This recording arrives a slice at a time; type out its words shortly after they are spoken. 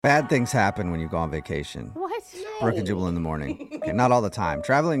Bad things happen when you go on vacation. What? Brooke and Jubal in the morning. Okay, not all the time.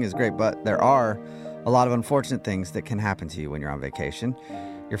 Traveling is great, but there are a lot of unfortunate things that can happen to you when you're on vacation.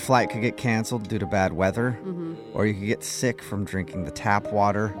 Your flight could get canceled due to bad weather, or you could get sick from drinking the tap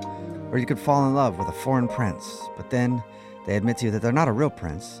water, or you could fall in love with a foreign prince. But then they admit to you that they're not a real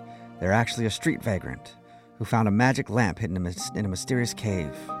prince. They're actually a street vagrant who found a magic lamp hidden in a mysterious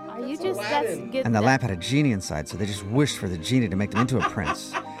cave. Are you just that's good? And the lamp had a genie inside, so they just wished for the genie to make them into a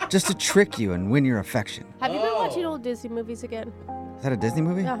prince. Just to trick you and win your affection. Have you been watching old Disney movies again? Is that a Disney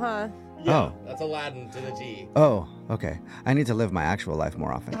movie? Uh-huh. Yeah, Oh. that's Aladdin to the G. Oh, okay. I need to live my actual life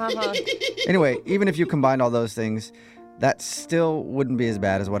more often. Uh-huh. Anyway, even if you combined all those things, that still wouldn't be as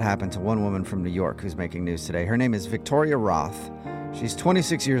bad as what happened to one woman from New York who's making news today. Her name is Victoria Roth. She's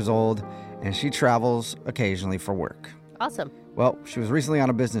 26 years old, and she travels occasionally for work. Awesome. Well, she was recently on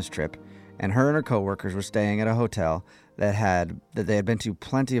a business trip, and her and her coworkers were staying at a hotel that they had been to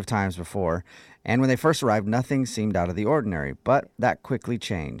plenty of times before. And when they first arrived, nothing seemed out of the ordinary, but that quickly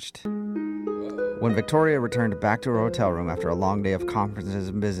changed. When Victoria returned back to her hotel room after a long day of conferences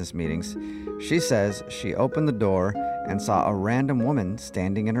and business meetings, she says she opened the door and saw a random woman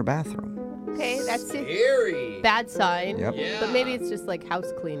standing in her bathroom. Okay, that's a Scary. bad sign. Yep. Yeah. But maybe it's just like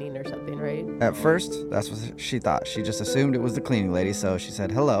house cleaning or something, right? At first, that's what she thought. She just assumed it was the cleaning lady, so she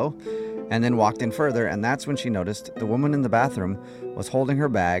said hello, and then walked in further, and that's when she noticed the woman in the bathroom was holding her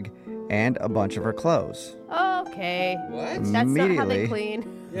bag and a bunch of her clothes. Okay. What? That's not how Immediately, they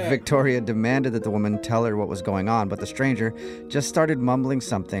clean. Yeah. Victoria demanded that the woman tell her what was going on, but the stranger just started mumbling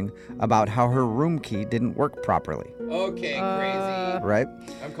something about how her room key didn't work properly, Okay, crazy. right?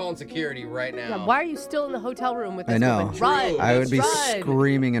 I'm calling security right now. Yeah, why are you still in the hotel room with this I know. woman? Run. True. I would be Run.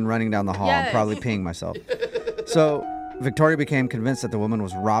 screaming and running down the hall and Yes. probably peeing myself. So Victoria became convinced that the woman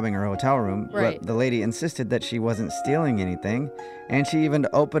was robbing her hotel room, Right. but the lady insisted that she wasn't stealing anything, and she even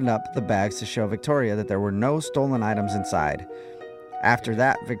opened up the bags to show Victoria that there were no stolen items inside. After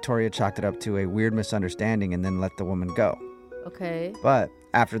that, Victoria chalked it up to a weird misunderstanding and then let the woman go. Okay. But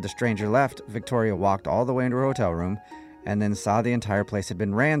after the stranger left, Victoria walked all the way into her hotel room and then saw the entire place had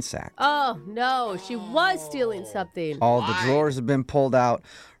been ransacked. Oh, no. She was stealing something. All the drawers had been pulled out.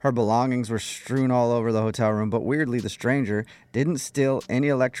 Her belongings were strewn all over the hotel room, but weirdly, the stranger didn't steal any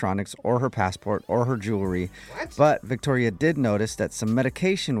electronics or her passport or her jewelry. What? But Victoria did notice that some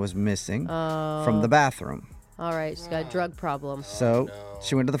medication was missing from the bathroom. All right. She's got a drug problem. So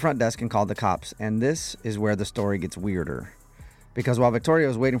she went to the front desk and called the cops. And this is where the story gets weirder. Because while Victoria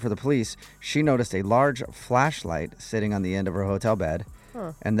was waiting for the police, she noticed a large flashlight sitting on the end of her hotel bed.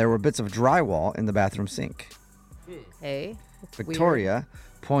 And there were bits of drywall in the bathroom sink. Hey. That's Victoria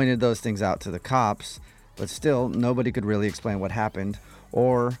pointed those things out to the cops, but still nobody could really explain what happened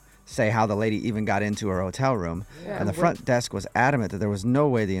or say how the lady even got into her hotel room. And the front desk was adamant that there was no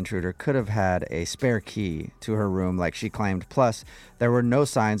way the intruder could have had a spare key to her room like she claimed. Plus, there were no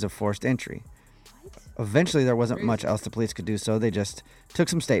signs of forced entry. Eventually, there wasn't much else the police could do, so they just took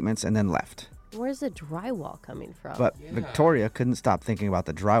some statements and then left. Where's the drywall coming from? But Victoria couldn't stop thinking about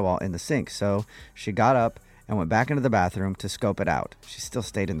the drywall in the sink, so she got up and went back into the bathroom to scope it out. She still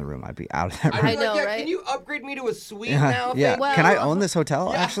stayed in the room. I'd be out of that room. I know, yeah, right? Can you upgrade me to a suite now? Yeah. Thank Can I you? own this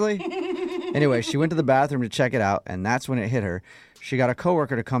hotel, actually? Anyway, she went to the bathroom to check it out, and that's when it hit her. She got a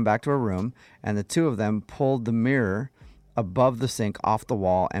coworker to come back to her room, and the two of them pulled the mirror above the sink off the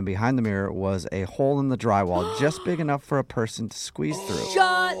wall, and behind the mirror was a hole in the drywall just big enough for a person to squeeze through.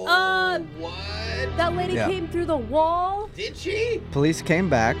 Shut up! What? That lady Yeah. came through the wall? Did she? Police came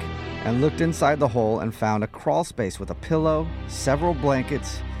back and looked inside the hole and found a crawl space with a pillow, several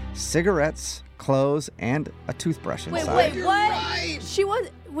blankets, cigarettes, clothes, and a toothbrush Wait, inside. You're what? right.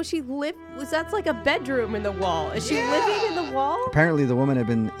 That's like a bedroom in the wall. Is she living in the wall? Apparently, the woman had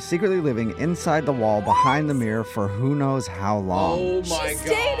been secretly living inside the wall behind the mirror for who knows how long. Oh She my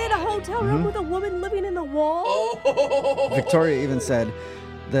stayed in a god. hotel room with a woman living in the wall? Oh. Victoria even said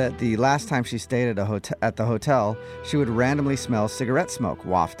that the last time she stayed at the hotel, she would randomly smell cigarette smoke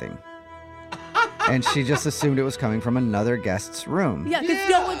wafting. And she just assumed it was coming from another guest's room. Yeah, because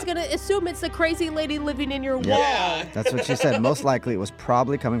no one's going to assume it's the crazy lady living in your wall. Yeah. That's what she said. Most likely it was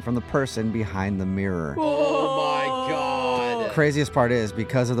probably coming from the person behind the mirror. Oh my god. Craziest part is,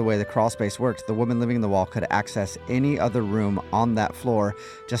 because of the way the crawl space worked, the woman living in the wall could access any other room on that floor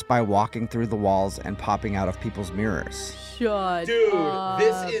just by walking through the walls and popping out of people's mirrors. Shut Dude, up.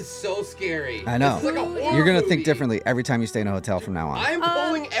 this is so scary. I know. This is like a horror You're going to movie. think differently every time you stay in a hotel from now on. I'm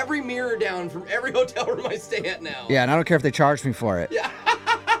pulling every mirror down from every hotel room I stay at now. Yeah, and I don't care if they charge me for it. Yeah.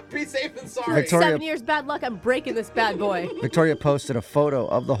 Piece safe than sorry. Victoria- 7 years bad luck. I'm breaking this bad boy. Victoria posted a photo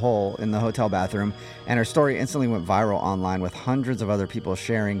of the hole in the hotel bathroom, and her story instantly went viral online with hundreds of other people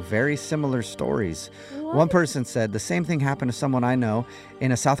sharing very similar stories. One person said, the same thing happened to someone I know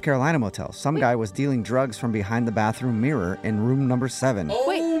in a South Carolina motel. Some guy was dealing drugs from behind the bathroom mirror in room number 7. Oh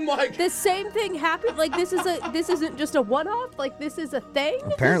Wait, my God. The same thing happened? Like, this isn't just a one-off? Like, this is a thing?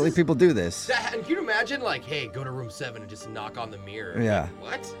 Apparently people do this. And can you imagine, like, hey, go to room 7 and just knock on the mirror? Yeah.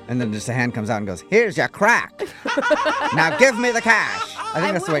 Like, what? And then just a hand comes out and goes, here's your crack. Now give me the cash. I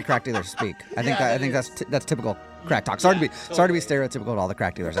think that's the way crack dealers speak. I think that's typical crack talk. Sorry to be stereotypical to all the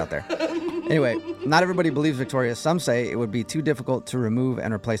crack dealers out there. Anyway, not everybody believes Victoria. Some say it would be too difficult to remove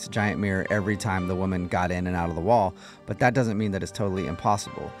and replace a giant mirror every time the woman got in and out of the wall, but that doesn't mean that it's totally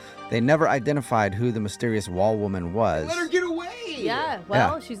impossible. They never identified who the mysterious wall woman was. Let her get away. Yeah,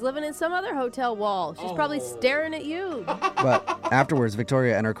 well, she's living in some other hotel wall. She's probably staring at you. But afterwards,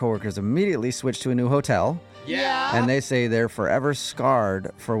 Victoria and her coworkers immediately switched to a new hotel, Yeah. and they say they're forever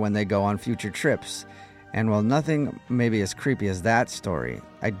scarred for when they go on future trips. And while nothing may be as creepy as that story,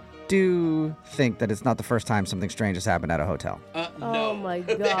 I do think that it's not the first time something strange has happened at a hotel. No. Oh my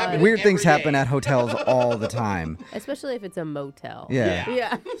They God. happen Weird things every happen day. at hotels all the time. Especially if it's a motel. Yeah.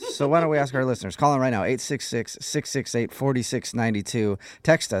 Yeah. So why don't we ask our listeners? Call in right now, 866-668-4692.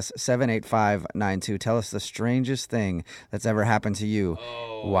 Text us, 78592. Tell us the strangest thing that's ever happened to you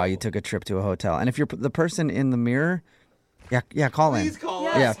while you took a trip to a hotel. And if you're the person in the mirror, yeah, call in. Please call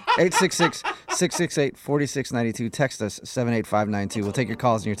Yeah, us. 866-668-4692. Text us, 78592. We'll take your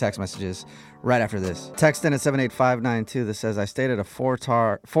calls and your text messages right after this. Text in at 78592 that says, I stayed at a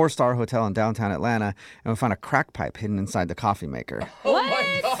four-star hotel in downtown Atlanta, and we found a crack pipe hidden inside the coffee maker. Oh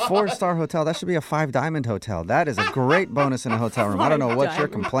my God. 4-star hotel. That should be a 5-diamond hotel. That is a great bonus in a hotel room. I don't know what you're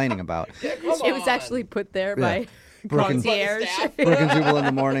complaining about. It was actually put there by Brooke and- concierge. Brooke and Jubal in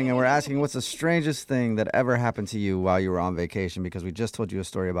the morning, and we're asking what's the strangest thing that ever happened to you while you were on vacation, because we just told you a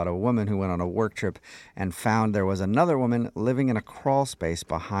story about a woman who went on a work trip and found there was another woman living in a crawl space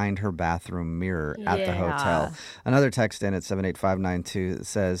behind her bathroom mirror at the Yeah. hotel. Another text in at 78592 that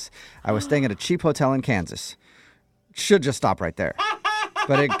says, I was staying at a cheap hotel in Kansas. Should just stop right there.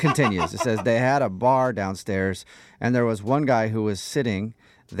 But it continues. It says they had a bar downstairs, and there was one guy who was sitting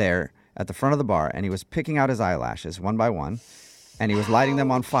there at the front of the bar, and he was picking out his eyelashes one by one, and he was lighting them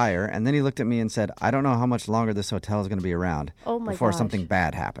on fire. And then he looked at me and said, I don't know how much longer this hotel is going to be around Oh my before gosh. something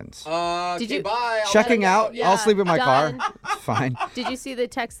bad happens. Did Okay, you- bye. I'll Checking let out. go. I'll sleep in my done. car. It's fine. Did you see the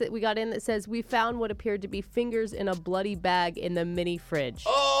text that we got in that says, we found what appeared to be fingers in a bloody bag in the mini fridge?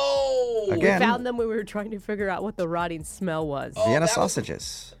 Oh. Again. We found them when we were trying to figure out what the rotting smell was. Vienna that was-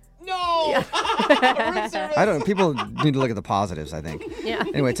 sausages. No. Room service. I don't know. People need to look at the positives, I think. Yeah.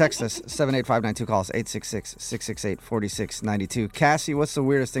 Anyway, text us, 78592. Call us, 866-668-4692. Cassie, what's the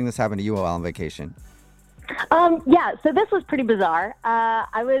weirdest thing that's happened to you while on vacation? Yeah, so this was pretty bizarre.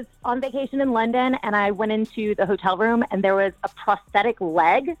 I was on vacation in London, and I went into the hotel room, and there was a prosthetic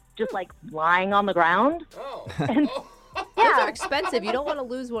leg just like lying on the ground. Oh. And Those yeah, are expensive. You don't want to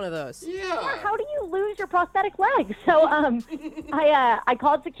lose one of those. Yeah. how do you lose your prosthetic leg? So I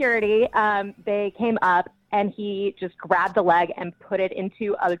called security. They came up, and he just grabbed the leg and put it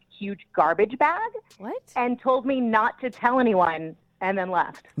into a huge garbage bag What? and told me not to tell anyone, and then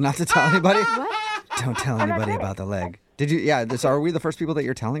left. Not to tell anybody? What? Don't tell that's anybody it. about the leg. Did you? Yeah. So are we the first people that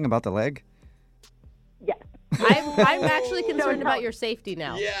you're telling about the leg? Yes. I'm actually concerned No. about your safety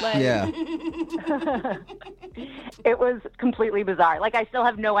now. Yeah. Like, Yeah. It was completely bizarre. Like, I still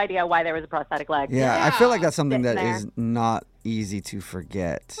have no idea why there was a prosthetic leg. Yeah. I feel like that's something that Sitting is there. not easy to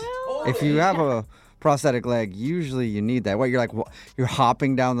forget. Oh, If you have a prosthetic leg, usually you need that. What you're like, you're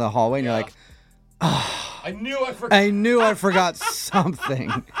hopping down the hallway and you're like, I knew I forgot. I knew I forgot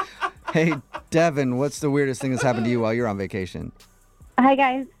something. Hey, Devin, what's the weirdest thing that's happened to you while you're on vacation? Hi,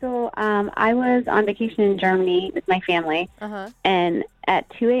 guys. So I was on vacation in Germany with my family, Uh-huh. and at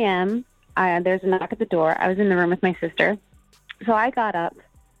 2 a.m., there's a knock at the door. I was in the room with my sister. So I got up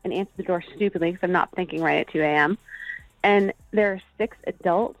and answered the door stupidly because I'm not thinking right at 2 a.m. And there are 6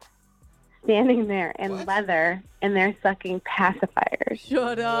 adults standing there in What? leather, and they're sucking pacifiers.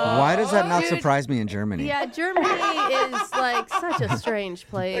 Shut up. Why does that not Dude. surprise me in Germany? Yeah, Germany is like such a strange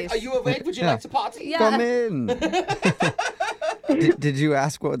place. Are you awake? Would you Yeah. like to party? Yeah. Come in. did you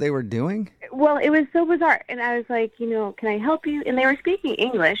ask what they were doing? Well, it was so bizarre. And I was like, can I help you? And they were speaking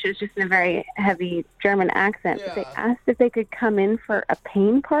English. It was just in a very heavy German accent. But they Yeah. asked if they could come in for a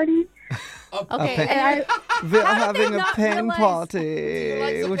pain party. Okay. pain- and We're How did they having a not pain realize- party.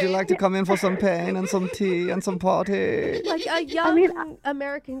 like some Would you pain? like to come in for some pain and some tea and some party? like a young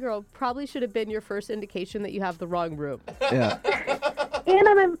American girl probably should have been your first indication that you have the wrong room. Yeah. And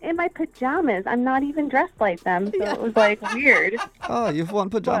I'm in my pajamas. I'm not even dressed like them, so it was like weird. Oh, you've worn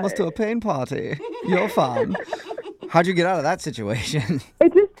pajamas to a pain party. You're fun. How'd you get out of that situation?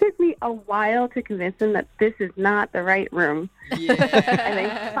 It just took me a while to convince them that this is not the right room. Yeah. And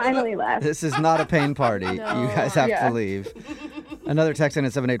they finally left. This is not a pain party. You guys have Yeah. to leave. Another text in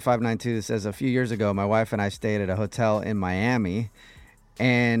at 78592 that says, a few years ago, my wife and I stayed at a hotel in Miami.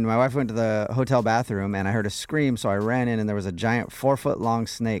 And my wife went to the hotel bathroom, and I heard a scream, so I ran in, and there was a giant 4-foot-long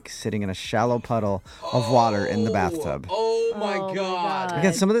snake sitting in a shallow puddle of water in the bathtub. Oh my Oh my God. God.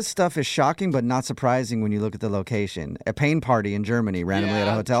 Again, some of this stuff is shocking, but not surprising when you look at the location. A pain party in Germany, randomly at a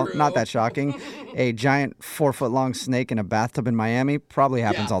Yeah, hotel, true. not that shocking. A giant 4-foot-long snake in a bathtub in Miami probably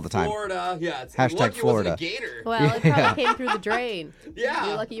happens Yeah, all the time. Florida. Yeah. It's Hashtag lucky it wasn't Florida. a gator. Well, it probably came through the drain. Yeah.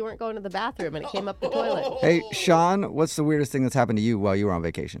 You're lucky you weren't going to the bathroom and it came up the toilet. Hey, Sean, what's the weirdest thing that's happened to you while you were on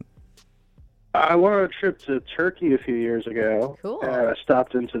vacation? I went on a trip to Turkey a few years ago. Cool. And I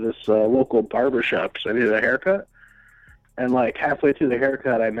stopped into this local barber shop because I needed a haircut. And like halfway through the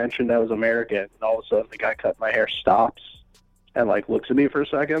haircut, I mentioned I was American. And all of a sudden, the guy cutting my hair stops and like looks at me for a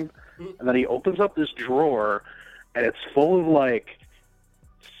second. And then he opens up this drawer, and it's full of like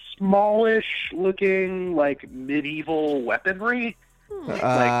smallish looking like medieval weaponry. like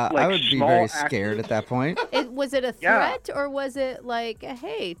I would be small very axes. scared at that point. Was it a Yeah. threat or was it like,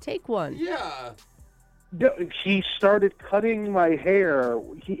 hey, take one? Yeah. No, he started cutting my hair.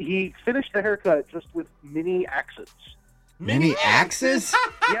 He finished the haircut just with mini axes. Mini axes?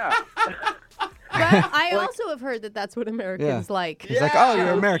 Yeah. But I also have heard that that's what Americans like. He's like, oh, you're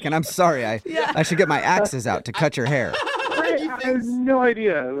American. I'm sorry. I should get my axes out to cut your hair. I have no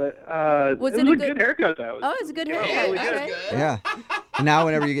idea. But, Was it it was a a good haircut, though. Oh, it's a good Yeah, haircut. really All good. right. Good. Yeah. And now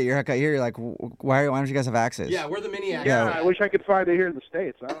whenever you get your haircut here, you're like, why don't you guys have axes? Yeah, we're the mini axes. Yeah. I wish I could find it here in the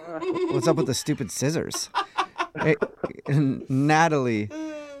States. I don't know. What's up with the stupid scissors? Hey, Natalie,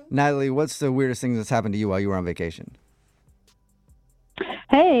 what's the weirdest thing that's happened to you while you were on vacation?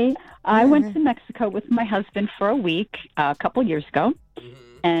 Hey, I went to Mexico with my husband for a week a couple years ago,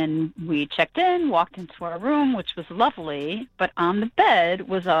 and we checked in, walked into our room, which was lovely, but on the bed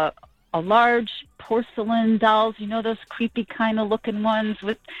was a large porcelain dolls, you know, those creepy kind of looking ones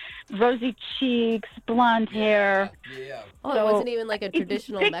with rosy cheeks, blonde hair. Yeah. Oh, it So, wasn't even like a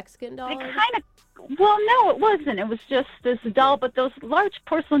traditional they- Mexican doll? They or kind of, well, no, it wasn't. It was just this doll, but those large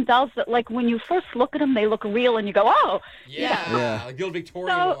porcelain dolls that, like, when you first look at them, they look real, and you go, oh, Yeah. Yeah. Like the old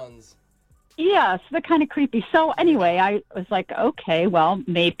Victorian So- ones. yeah, so they're kind of creepy. So anyway, I was like, okay, well,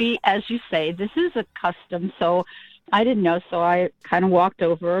 maybe, as you say, this is a custom. So I didn't know. So I kind of walked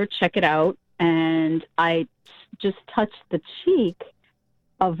over, check it out, and I just touched the cheek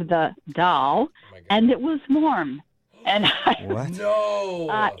of the doll, Oh my God. and it was warm. And I, What?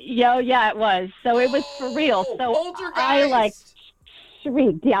 No. yeah, it was. So it was for real. Oh, So poltergeist. I like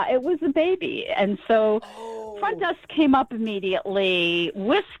shrieked. Yeah, it was a baby. And so Oh. front desk came up immediately,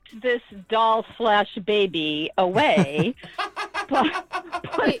 whisked this doll/baby away,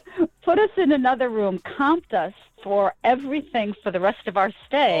 put us in another room, comped us for everything for the rest of our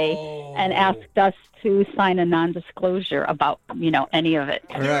stay, and Oh. asked us to sign a non-disclosure about, any of it.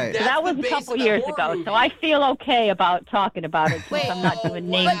 Dude, Right. So that's that was the a base couple of the years horror ago, movie. so I feel okay about talking about it since Wait, I'm not doing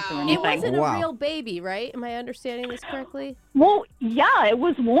names or wow. It anything. wasn't Wow. a real baby, right? Am I understanding this correctly? Well, yeah, it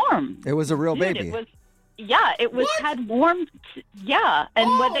was warm. It was a real Dude, baby. It was, yeah, it was What? had warm. Yeah, and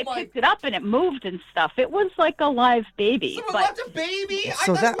when Oh they my- picked it up and it moved and stuff, it was like a live baby. Someone But left a baby? I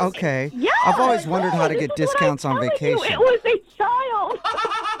So thought that, it was- okay. yeah, I've always wondered how to this get is what I'm discounts on telling you, vacation. It was a child.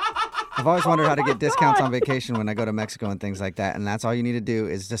 I've always wondered how to Oh get my discounts God. on vacation when I go to Mexico and things like that. And that's all you need to do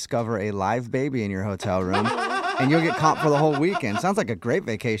is discover a live baby in your hotel room, and you'll get comped for the whole weekend. Sounds like a great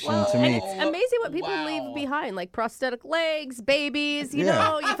vacation to me. It's amazing what people Wow. leave behind, like prosthetic legs, babies. You Yeah.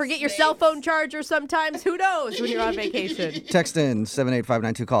 know, you forget your cell phone charger sometimes. Who knows when you're on vacation? Text in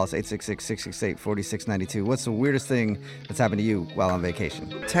 78592, call us 866-668-4692. What's the weirdest thing that's happened to you while on vacation?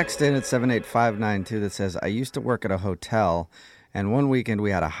 Text in at 78592 that says, I used to work at a hotel, and one weekend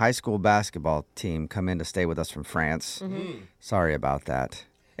we had a high school basketball team come in to stay with us from France. Sorry about that.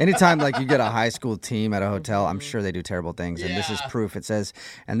 Anytime like you get a high school team at a hotel, I'm sure they do terrible things. And this is Yeah. proof. It says,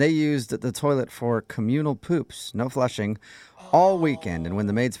 and they used the toilet for communal poops, no flushing, all weekend. And when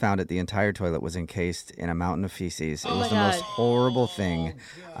the maids found it, the entire toilet was encased in a mountain of feces. It was the my most God. horrible thing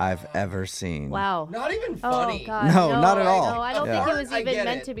I've ever seen. Wow. Not even Oh funny. God. No, not at all. No, I don't Yeah. think it was I even get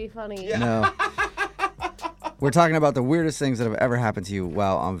meant it. to be funny. Yeah. No. We're talking about the weirdest things that have ever happened to you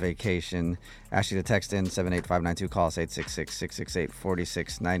while on vacation. Ask you to text in 78592, call us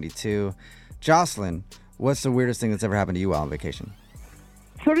 866-668-4692. Jocelyn, what's the weirdest thing that's ever happened to you while on vacation?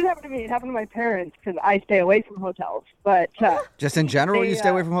 So So it didn't happen to me. It happened to my parents because I stay away from hotels. But Just in general, you They, stay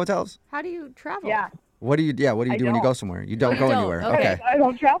away from hotels? How do you travel? yeah, What do you do when you don't. go somewhere? You don't you go don't. anywhere. Okay. Okay. I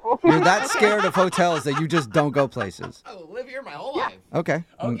don't travel. You're that scared of hotels that you just don't go places. I live here my whole life. Okay.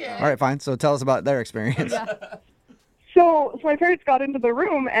 Okay. All right, fine. So tell us about their experience. So my parents got into the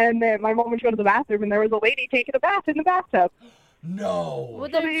room, and then my mom went to go to the bathroom, and there was a lady taking a bath in the bathtub. No. Well,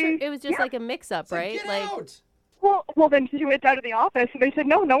 they- it was just like a mix-up, So right? Get like, out. Well, then she went down to the office, and they said,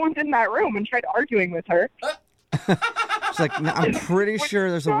 no one's in that room, and tried arguing with her. She's like, "No, I'm pretty sure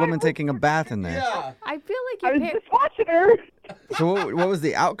there's a woman taking a bath in there. Yeah. I feel like I your was parents. just watching her. So what was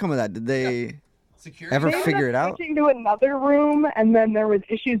the outcome of that? Did they Security. ever They ended figure up it out? switching to another room, and then there was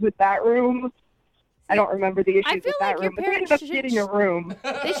issues with that room. I don't remember the issues I with feel that like your room, but they ended parents up should getting a room.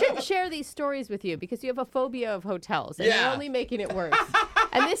 They shouldn't share these stories with you because you have a phobia of hotels, and Yeah. you're only making it worse.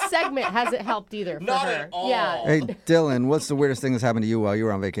 And this segment hasn't helped either for Not her. at all. Yeah. Hey, Dylan, what's the weirdest thing that's happened to you while you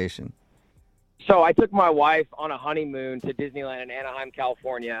were on vacation? So I took my wife on a honeymoon to Disneyland in Anaheim,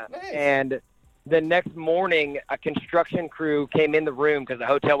 California, Nice. and the next morning a construction crew came in the room because the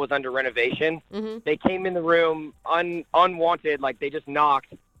hotel was under renovation. Mm-hmm. They came in the room unwanted, like they just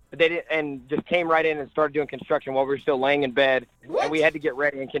knocked, but they didn't, and just came right in and started doing construction while we were still laying in bed, What? and we had to get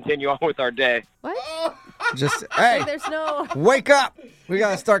ready and continue on with our day. What? Oh, Just, hey, Like, there's no. wake up. We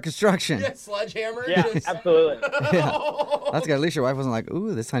got to start construction. yeah, sledgehammer. Yeah, just- absolutely. Yeah. That's good. At least your wife wasn't like,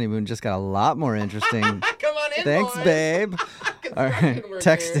 ooh, this honeymoon just got a lot more interesting. Come on in, Thanks, boys. babe. All right. Construction work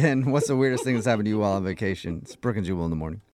Text here. in. What's the weirdest thing that's happened to you while on vacation? It's Brooke and Jubal in the morning.